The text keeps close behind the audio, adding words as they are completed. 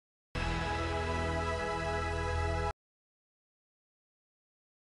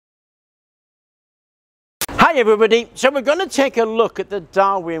Hi everybody, so we're going to take a look at the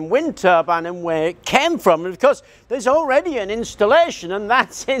Darwin wind turbine and where it came from, and of course there's already an installation and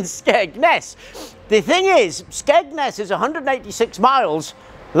that's in Skegness. The thing is, Skegness is 186 miles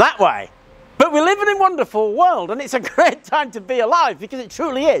that way, but we live in a wonderful world and it's a great time to be alive, because it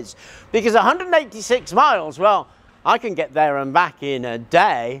truly is. Because 186 miles, well, I can get there and back in a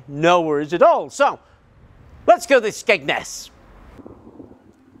day, no worries at all. So let's go to Skegness.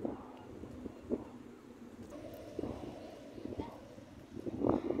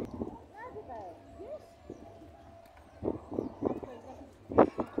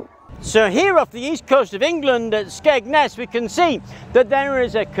 So here off the east coast of England at Skegness, we can see that there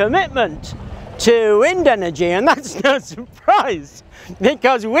is a commitment to wind energy, and that's no surprise,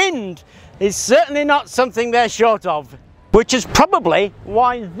 because wind is certainly not something they're short of. Which is probably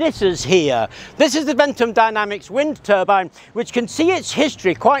why this is here. This is the Ventum Dynamics wind turbine, which can see its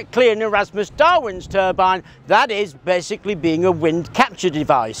history quite clear in Erasmus Darwin's turbine. That is basically being a wind capture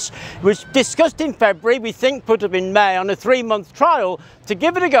device. It was discussed in February, we think put up in May on a 3-month trial to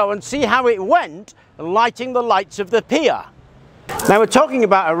give it a go and see how it went, lighting the lights of the pier. Now we're talking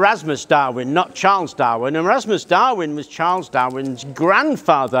about Erasmus Darwin, not Charles Darwin. Erasmus Darwin was Charles Darwin's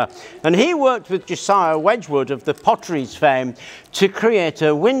grandfather, and he worked with Josiah Wedgwood of the potteries fame to create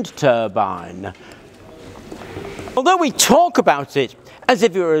a wind turbine. Although we talk about it as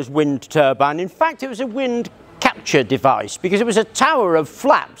if it were a wind turbine, in fact it was a wind capture device, because it was a tower of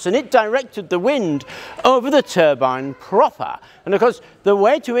flaps and it directed the wind over the turbine proper. And of course the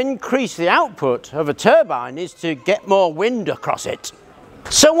way to increase the output of a turbine is to get more wind across it.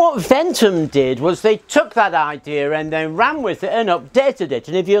 So what Ventum did was they took that idea and they ran with it and updated it.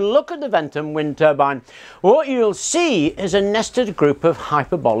 And if you look at the Ventum wind turbine, what you'll see is a nested group of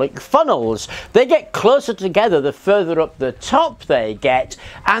hyperbolic funnels. They get closer together the further up the top they get,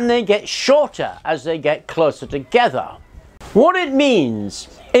 and they get shorter as they get closer together. What it means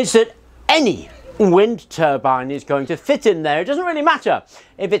is that any wind turbine is going to fit in there. It doesn't really matter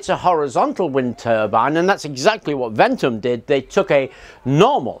if it's a horizontal wind turbine, and that's exactly what Ventum did. They took a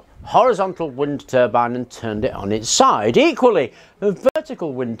normal horizontal wind turbine and turned it on its side. Equally, a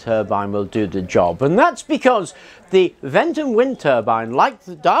vertical wind turbine will do the job, and that's because the Ventum wind turbine, like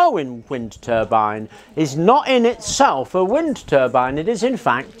the Darwin wind turbine, is not in itself a wind turbine. It is in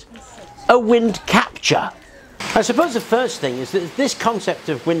fact a wind capture. I suppose the first thing is that this concept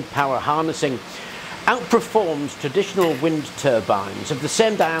of wind power harnessing outperforms traditional wind turbines of the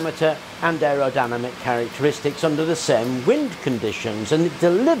same diameter and aerodynamic characteristics under the same wind conditions, and it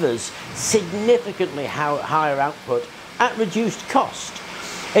delivers significantly higher output at reduced cost.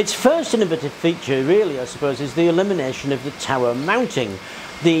 Its first innovative feature really, I suppose, is the elimination of the tower mounting.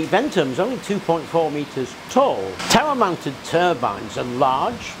 The Ventum's only 2.4 metres tall. Tower-mounted turbines are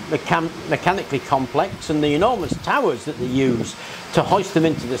large, mechanically complex, and the enormous towers that they use to hoist them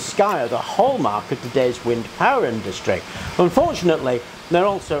into the sky are the hallmark of today's wind power industry. Unfortunately, they're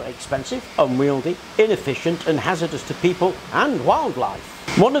also expensive, unwieldy, inefficient, and hazardous to people and wildlife.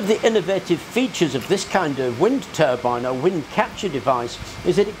 One of the innovative features of this kind of wind turbine or wind capture device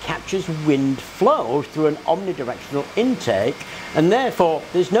is that it captures wind flow through an omnidirectional intake, and therefore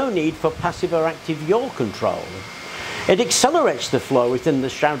there's no need for passive or active yaw control. It accelerates the flow within the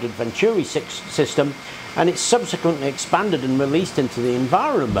shrouded Venturi system, and it's subsequently expanded and released into the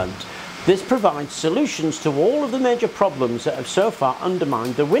environment. This provides solutions to all of the major problems that have so far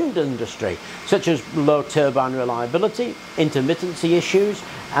undermined the wind industry, such as low turbine reliability, intermittency issues,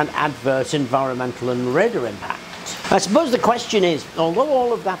 and adverse environmental and radar impact. I suppose the question is, although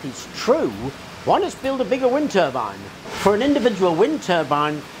all of that is true, why not build a bigger wind turbine? For an individual wind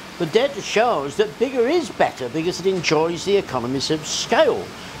turbine, the data shows that bigger is better because it enjoys the economies of scale.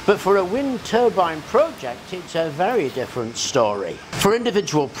 But for a wind turbine project, it's a very different story. For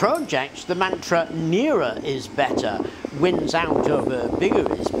individual projects, the mantra nearer is better, wins out over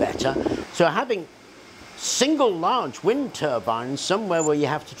bigger is better. So having single large wind turbines somewhere where you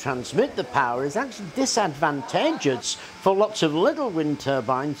have to transmit the power is actually disadvantageous for lots of little wind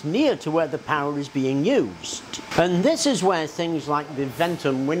turbines near to where the power is being used. And this is where things like the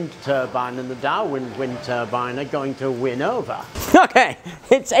Ventum wind turbine and the Darwin wind turbine are going to win over. Okay,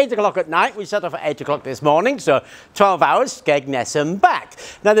 it's 8 o'clock at night. We set off at 8 o'clock this morning, so 12 hours, Skegness and back.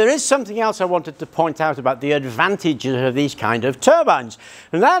 Now there is something else I wanted to point out about the advantages of these kind of turbines,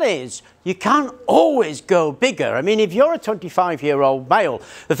 and that is you can't always go bigger. I mean, if you're a 25-year-old male,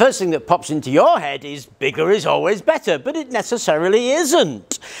 the first thing that pops into your head is bigger is always better, but it necessarily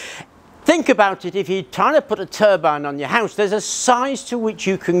isn't. Think about it, if you're trying to put a turbine on your house, there's a size to which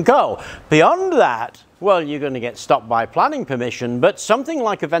you can go. Beyond that, well, you're going to get stopped by planning permission, but something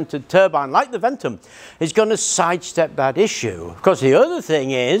like a vented turbine, like the Ventum, is going to sidestep that issue. Of course, the other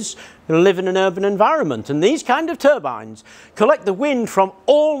thing is, you live in an urban environment, and these kind of turbines collect the wind from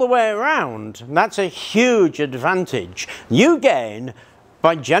all the way around, and that's a huge advantage. You gain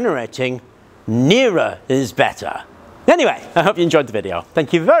by generating nearer is better. Anyway, I hope you enjoyed the video.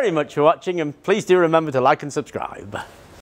 Thank you very much for watching, and please do remember to like and subscribe.